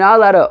 Just like you're not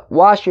allowed to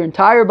wash your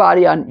entire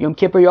body on Yom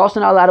Kippur, you're also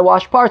not allowed to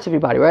wash parts of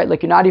your body, right?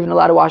 Like you're not even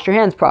allowed to wash your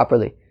hands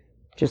properly,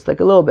 just like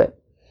a little bit.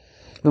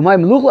 If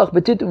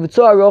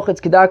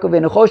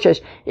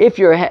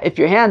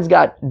your hands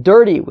got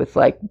dirty with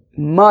like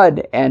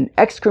mud and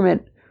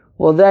excrement,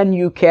 well then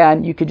you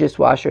could just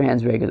wash your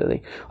hands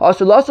regularly.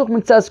 Also,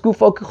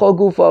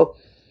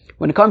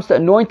 when it comes to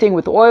anointing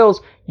with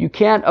oils, you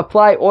can't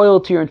apply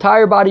oil to your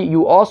entire body.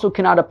 You also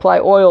cannot apply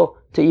oil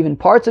to even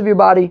parts of your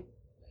body.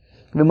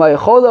 But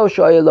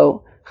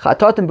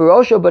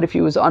if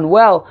he was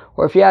unwell,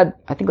 or if he had,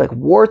 I think, like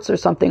warts or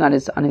something on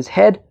his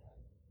head,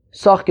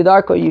 Sach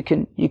Gedarko, you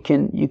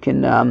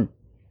can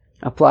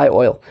apply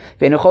oil.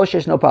 No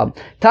problem.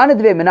 Tana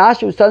Dve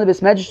Menashe was telling the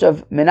Medrash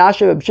of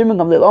Menashe. Reb Shimon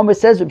Gamliel Omer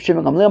says, Reb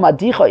Shimon Gamliel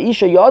Madicha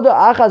Isha Yoda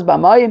Achaz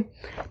B'Mayim,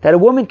 that a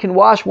woman can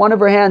wash one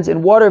of her hands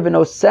in water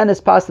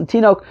v'nosenes pas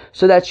l'tinok,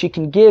 so that she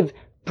can give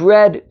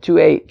bread to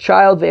a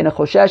child ve'ena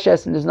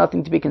chosheshes, and there's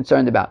nothing to be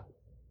concerned about.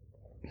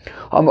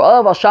 Amar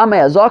Olav al Shammai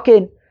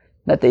Azakin,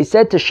 that they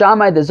said to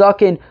Shammai the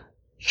Zakin,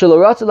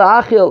 Shaloratz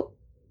la'achil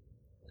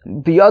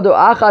biyado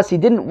achas, he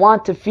didn't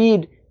want to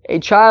feed a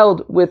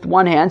child with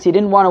one hand, so he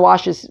didn't want to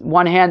wash his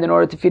one hand in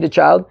order to feed a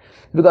child,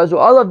 because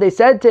all of they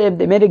said to him,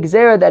 they made a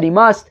gzera that he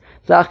must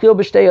la'achil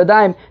b'shtei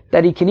yadayim,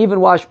 that he can even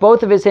wash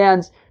both of his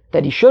hands,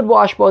 that he should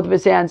wash both of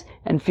his hands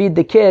and feed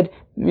the kid,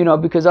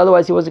 because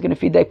otherwise he wasn't going to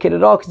feed that kid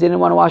at all, because he didn't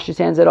want to wash his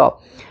hands at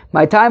all.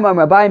 My time on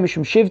Rabbi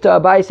Mishum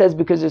Shivta, Abai says,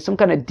 because there's some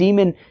kind of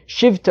demon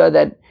Shivta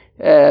that,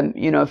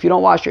 if you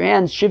don't wash your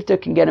hands, Shivta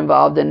can get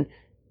involved in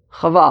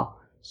Chaval.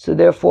 So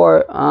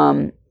therefore,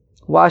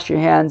 wash your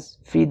hands,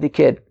 feed the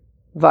kid.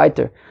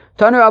 Weiter.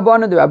 Tanu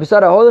Rabbanu, the Rabbi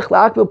said, Aholich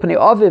la'akbil pnei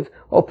aviv,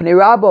 or pnei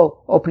rabo,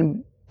 or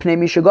pnei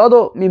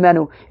mishagadol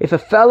mimenu. If a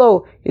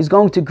fellow is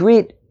going to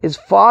greet his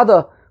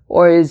father,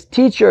 or his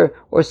teacher,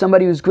 or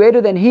somebody who's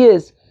greater than he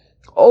is,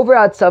 over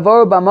at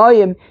Savar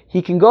B'Mayim,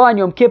 he can go on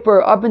Yom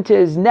Kippur up into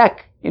his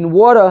neck in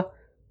water,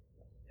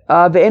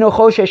 ve'eno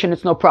choshesh, and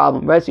it's no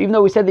problem, right? So even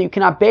though we said that you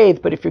cannot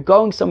bathe, but if you're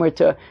going somewhere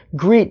to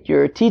greet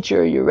your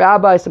teacher, your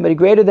rabbi, somebody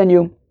greater than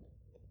you,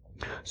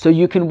 so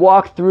you can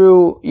walk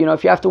through,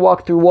 if you have to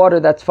walk through water,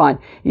 that's fine.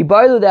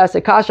 What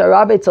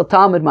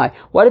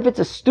if it's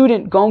a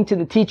student going to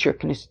the teacher?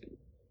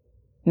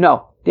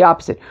 No, the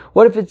opposite.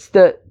 What if it's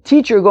the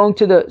teacher going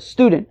to the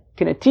student?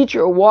 Can a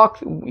teacher walk,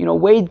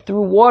 wade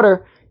through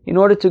water in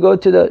order to go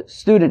to the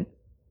student?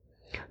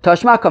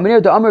 Tashma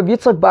Kaminir the Amr of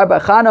Yitzchak Bar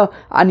Bachana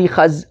Ana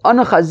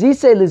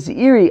Chazise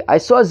L'Ziri. I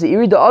saw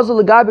Ziri the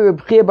Azul Lagabi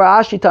Reb Chia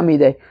Bar Ashi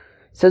Tamide.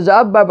 Says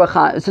Reb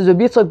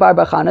Yitzchak Bar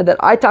Bachana that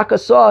I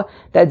saw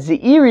that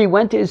Ziri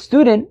went to his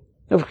student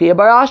Reb Chia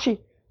Bar Ashi.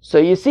 So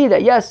you see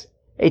that yes,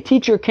 a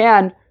teacher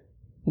can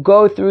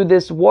go through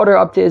this water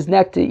up to his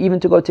neck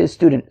even to go to his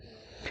student.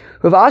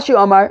 Rav Ashi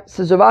Omar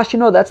says Rav Ashi,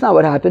 no, that's not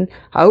what happened.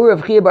 Hahu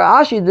Reb Chia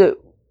Bar Ashi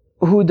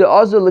who the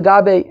Azul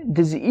Lagabe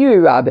the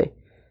Ziri Rabbe.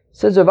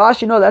 Says Rav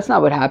Ashi, no, that's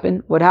not what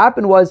happened. What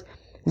happened was,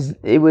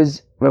 it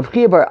was Rav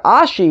Chia Bar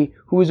Ashi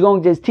who was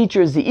going to his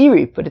teacher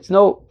Zeiri, but it's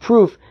no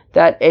proof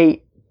that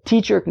a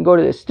teacher can go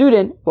to the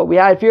student. What we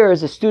have here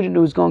is a student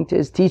who was going to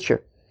his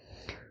teacher.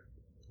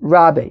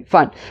 Rabbe,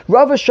 fine.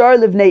 Rav Ashar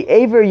livnei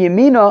Aver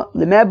Yemina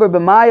lemeber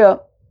b'maya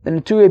the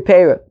Naturi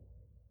Peira.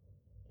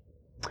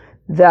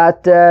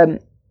 That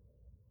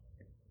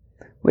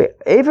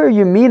Aver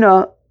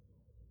Yemina.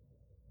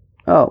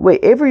 Oh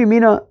wait, Aver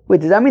Yemina.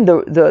 Wait, does that mean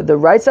the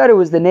right side, or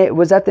was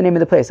that the name of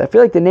the place? I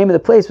feel like the name of the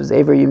place was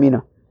Aver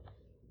Yemina,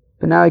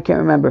 but now I can't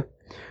remember.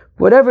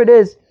 Whatever it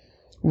is,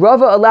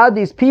 Rava allowed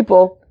these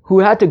people who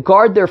had to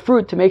guard their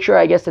fruit to make sure,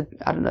 I guess, that,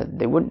 I don't know,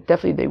 they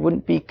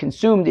wouldn't be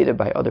consumed either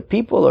by other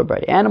people or by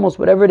animals,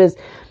 whatever it is,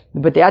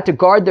 but they had to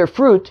guard their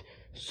fruit.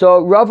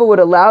 So Rava would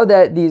allow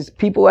that these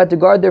people who had to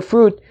guard their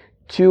fruit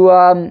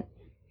to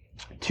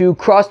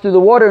cross through the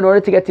water in order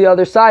to get to the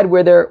other side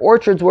where their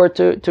orchards were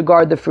to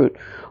guard the fruit.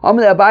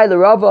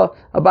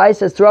 Abai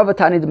says to Rava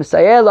Tani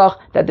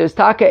that there's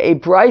taka a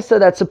brisa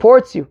that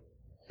supports you.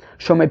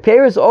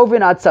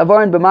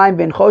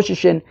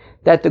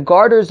 That the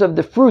guarders of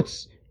the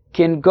fruits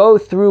can go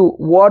through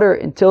water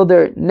until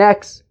their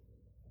necks,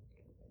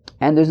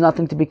 and there's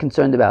nothing to be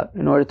concerned about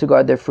in order to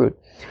guard their fruit.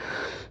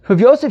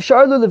 Rav Yosef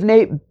Sharlu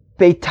livnei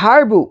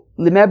Beitarbu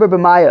limeber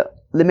b'maya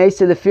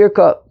lemeise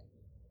lefirka.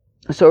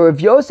 So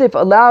Rav Yosef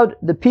allowed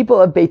the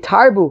people of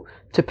Beitarbu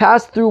to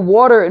pass through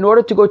water in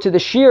order to go to the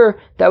shir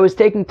that was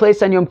taking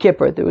place on Yom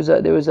Kippur. There was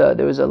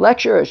a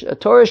lecture, a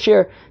Torah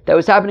shir that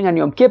was happening on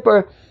Yom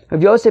Kippur.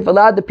 Rav Yosef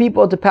allowed the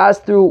people to pass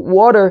through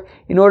water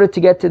in order to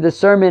get to the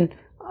sermon,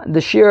 the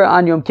shir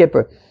on Yom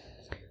Kippur.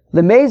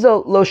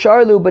 Lemezel lo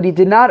sharlu, but he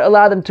did not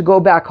allow them to go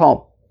back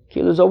home.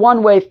 It was a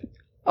one-way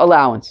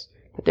allowance.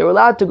 That they were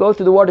allowed to go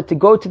through the water to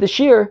go to the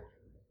shir,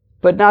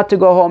 but not to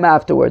go home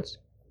afterwards.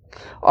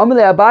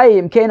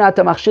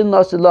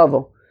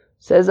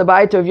 Says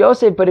Abai to Rav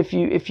Yosef, but if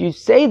you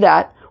say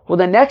that, well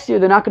then next year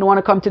they're not going to want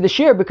to come to the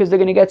shir because they're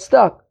going to get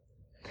stuck.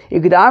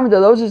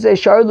 Those who say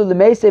sharlu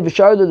lemeisel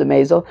v'sharlu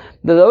lemezel,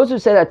 those who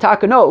say that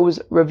taka, no, it was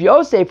Rav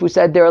Yosef who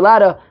said they're allowed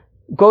to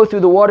go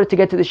through the water to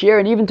get to the shir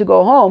and even to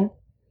go home.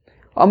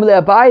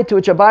 Amalei Abai, to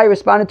which Abai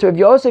responded to Rav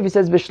Yosef, he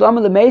says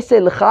b'shlama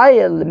lemeisel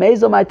l'chaya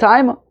lemezel my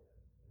time.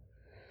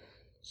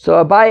 So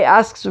Abai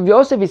asks Rav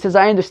Yosef, he says,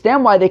 I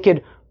understand why they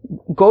could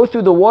go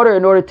through the water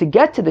in order to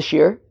get to the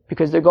shir,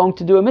 because they're going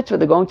to do a mitzvah,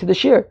 they're going to the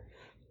shir.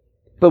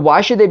 But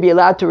why should they be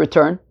allowed to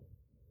return?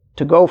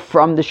 To go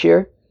from the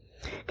shir?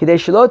 The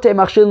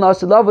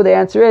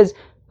answer is,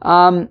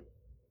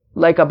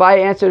 like Abai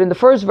answered in the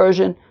first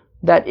version,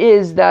 that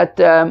is that,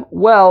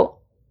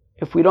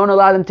 if we don't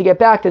allow them to get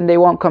back, then they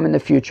won't come in the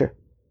future.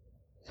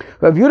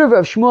 Rav Yehuda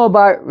Rav Shmuel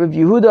bar Rav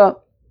Yehuda,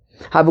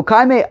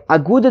 Havukaime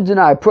Aguda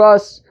Dunai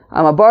Pros,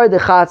 Amabar de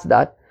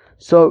Chatzdat.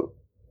 So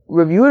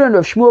Rav Yehuda and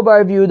Rav Shmuel bar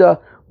Rav Yehuda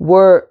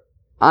were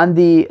on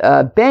the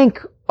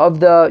bank of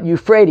the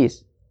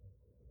Euphrates,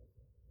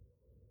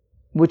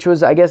 which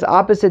was, I guess,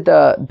 opposite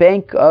the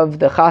bank of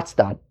the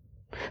Chatzdat.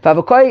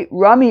 Vavakoi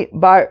Rami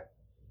bar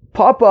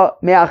Papa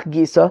Meach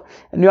Gisa,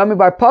 and Rami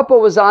bar Papa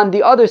was on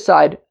the other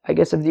side, I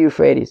guess, of the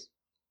Euphrates.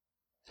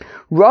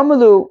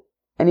 Ramalu,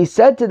 and he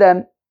said to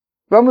them,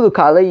 Ramalu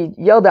Kale, he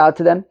yelled out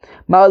to them,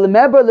 and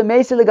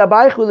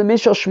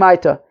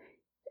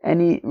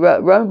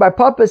Rami bar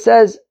Papa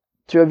says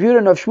to Rav Yehuda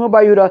and Rav Shmuel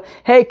bar Yehuda,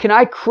 hey, can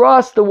I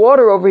cross the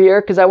water over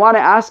here because I want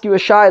to ask you a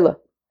shaila?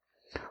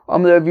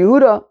 Rav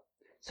Yehuda,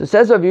 so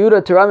says Rav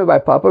Yehuda to Rami bar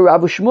Papa,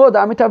 Rav Shmuel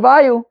Dami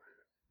Tavayu,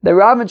 the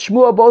Rav and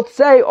Shmuel both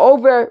say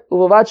over,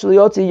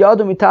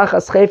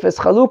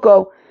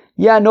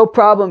 yeah, no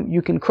problem,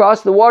 you can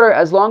cross the water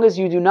as long as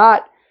you do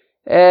not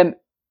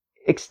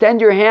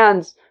extend your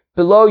hands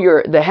below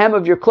the hem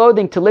of your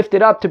clothing to lift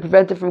it up to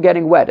prevent it from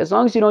getting wet. As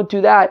long as you don't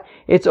do that,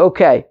 it's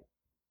okay.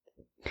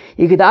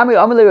 Yikadami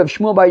Amalei Rav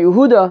Shmuel bar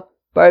Yehuda,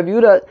 bar Rav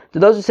Yehuda, to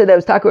those who said that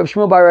was Taka Rav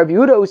Shmuel bar Rav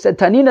Yehuda, who said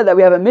Tanina, that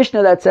we have a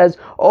Mishnah that says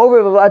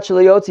over Vavat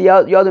Shalayotzi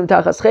Yodim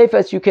Tachas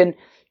Chefes, you can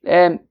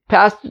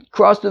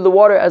cross through the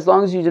water as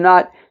long as you do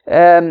not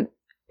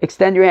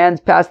extend your hands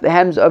past the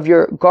hems of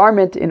your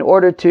garment in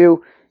order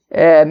to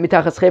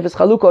mitachas chefes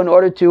chaluka, in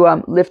order to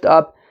lift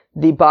up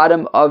the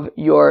bottom of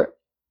your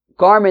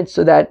garment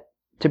so that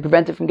to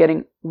prevent it from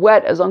getting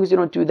wet. As long as you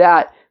don't do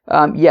that,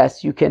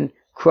 yes, you can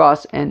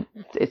cross and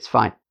it's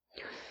fine.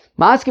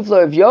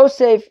 Maskefler of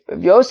Yosef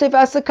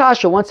asked the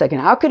kasha, 1 second,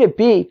 how could it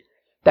be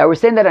that we're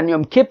saying that on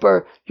Yom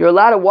Kippur you're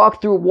allowed to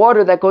walk through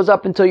water that goes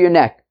up until your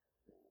neck?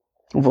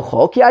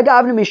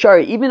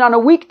 Even on a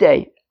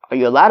weekday, are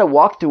you allowed to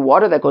walk through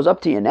water that goes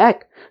up to your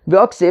neck? The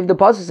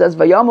pasuk says,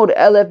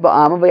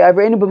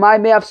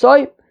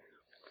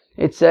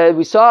 it said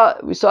we saw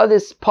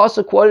this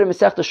pasuk quoted in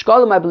Masechta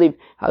Shkalim, I believe.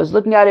 I was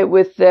looking at it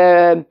with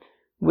Reb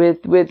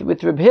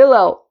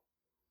Hillel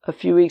a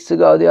few weeks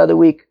ago, the other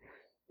week.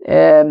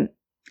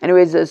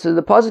 Anyways, so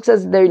the pasuk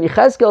says there in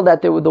Yechezkel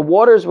that the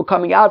waters were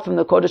coming out from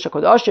the Kodesh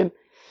HaKodashim,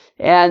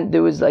 and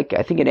there was I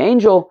think an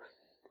angel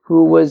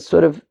who was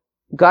sort of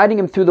guiding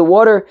him through the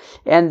water,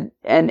 and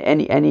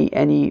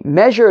he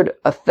measured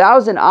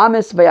 1,000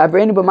 amis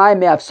v'yavrenu b'mayim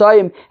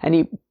me'afsayim, and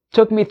he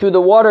took me through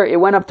the water. It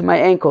went up to my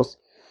ankles.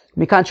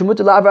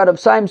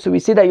 So we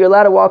see that you're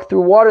allowed to walk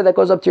through water that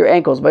goes up to your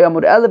ankles.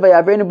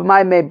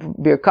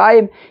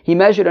 He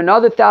measured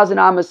another 1,000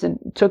 amas and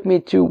took me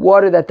to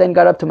water that then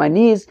got up to my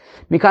knees.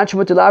 So we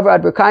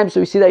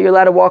see that you're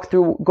allowed to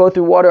go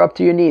through water up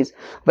to your knees.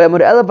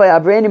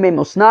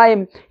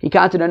 He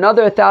counted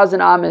another 1,000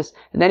 amas,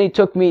 and then he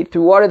took me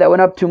through water that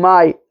went up to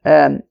my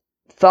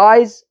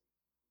thighs,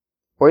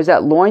 or is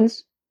that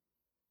loins?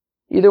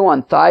 Either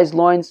one, thighs,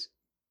 loins.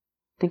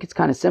 I think it's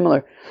kind of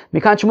similar. So you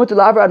can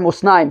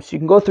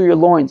go through your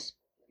loins.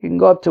 You can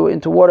go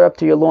into water up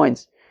to your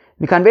loins.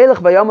 But then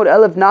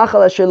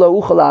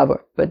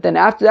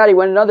after that, he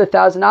went another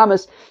 1,000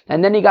 amas,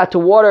 and then he got to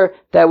water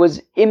that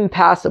was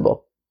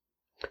impassable.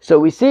 So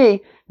we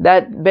see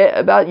that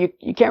about you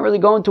can't really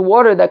go into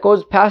water that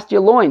goes past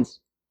your loins.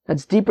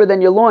 That's deeper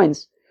than your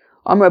loins.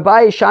 Says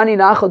Abaye,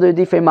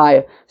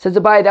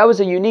 that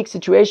was a unique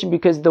situation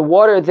because the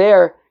water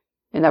there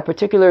in that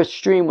particular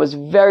stream was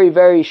very,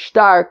 very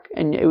stark,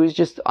 and it was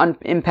just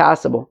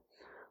impassable.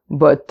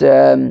 But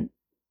on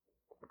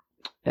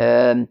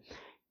Yom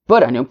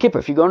Kippur,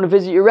 if you're going to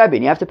visit your Rebbe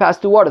and you have to pass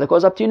through water that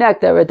goes up to your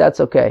neck, that's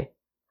okay.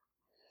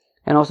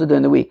 And also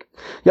during the week.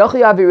 Is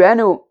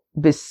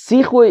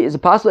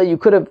it possible that you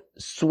could have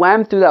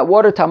swam through that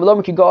water?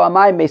 Tamalom could go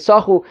amai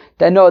mesachu,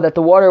 that know that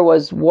the water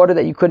was water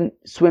that you couldn't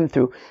swim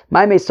through.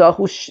 Mai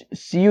mesachu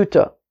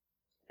siyuta.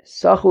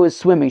 Sachu is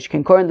swimming. You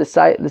can call it the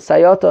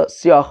sayota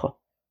siyacha.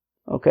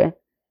 Okay.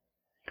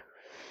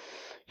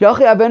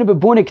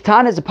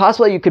 Is it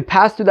possible that you could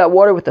pass through that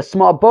water with a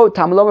small boat?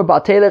 That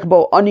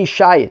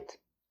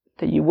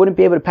you wouldn't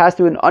be able to pass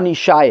through an ani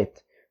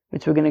shayit,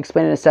 which we're going to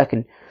explain in a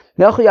second.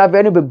 Is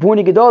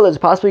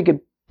it possible you could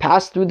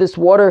pass through this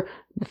water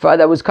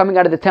that was coming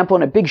out of the temple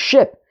in a big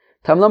ship?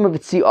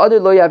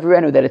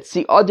 That its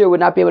other would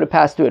not be able to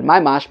pass through it. My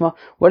mashma,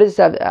 what is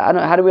that? I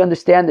don't know, how do we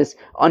understand this?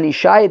 Ani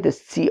shayit,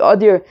 this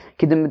other.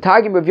 Kidim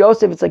Rav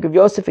Yosef, it's like Rav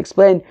Yosef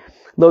explained.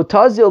 Lo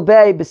tazil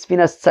bei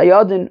besfinas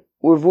tzayadin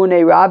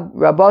urvune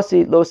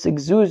rabasi lo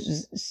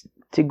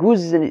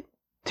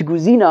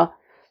tiguzina,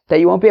 that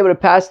you won't be able to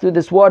pass through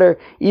this water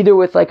either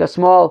with a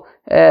small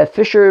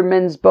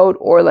fisherman's boat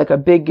or like a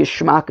big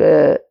shmak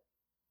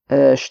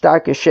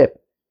starke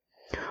ship.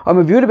 Says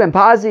of Yehuda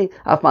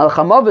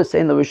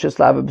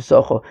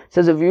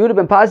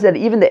ben Pazi that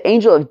even the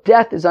angel of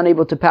death is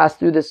unable to pass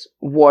through this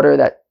water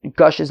that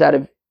gushes out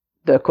of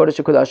the Kodesh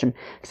HaKodashim.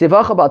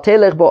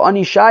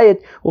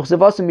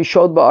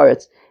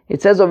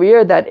 It says over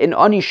here that in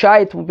Ani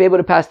Shayit won't be able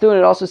to pass through, and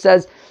it also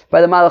says by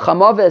the Malach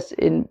HaMaves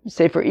in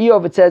Sefer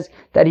Eov, it says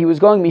that he was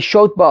going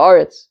Mishot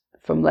Ba'aretz,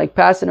 from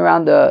passing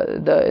around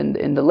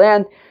in the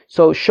land.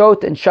 So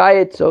Shot and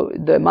Shayit, so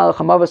the Malach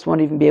HaMaves won't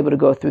even be able to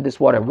go through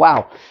this water.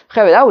 Wow.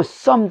 That was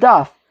some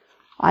daf.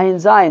 Ayin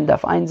Zayin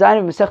of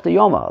Masechta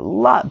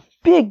Yoma.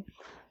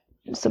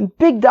 Some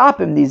big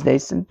dafim these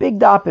days, some big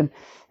dafim.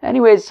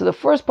 Anyways, so the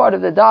first part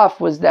of the daf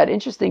was that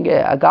interesting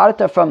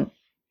Agarata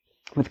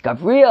with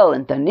Gavriel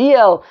and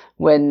Daniel,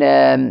 when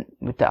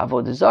with the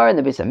Avodah Zarah and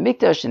the Beis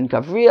HaMikdash, and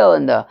Gavriel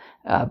and the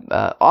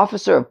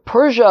officer of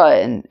Persia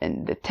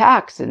and the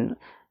tax, and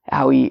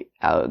how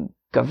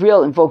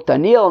Gavriel invoked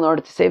Daniel in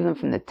order to save them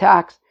from the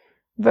tax.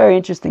 Very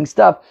interesting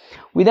stuff.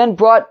 We then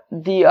brought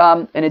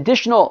an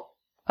additional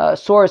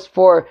source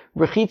for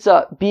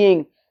Rechitza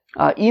being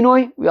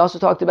Inoi. We also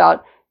talked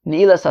about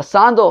Ne'ilas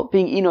HaSandal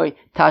being Inoi,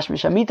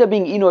 Tashmish Hamita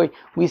being Inoi.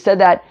 We said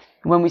that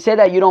when we say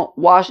that you don't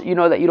wash, that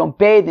you don't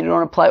bathe and you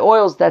don't apply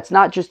oils, that's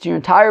not just to your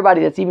entire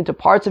body, that's even to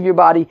parts of your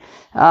body.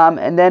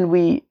 And then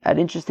we had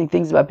interesting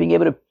things about being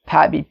able to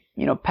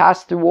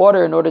pass through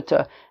water in order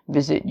to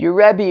visit your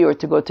Rebbe or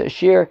to go to a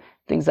shir,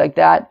 things like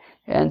that.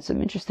 And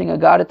some interesting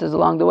agaritas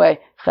along the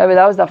way. That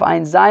was Daf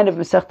Ayin Zayin of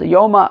Masechta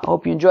Yoma. I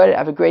hope you enjoyed it.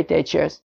 Have a great day. Cheers.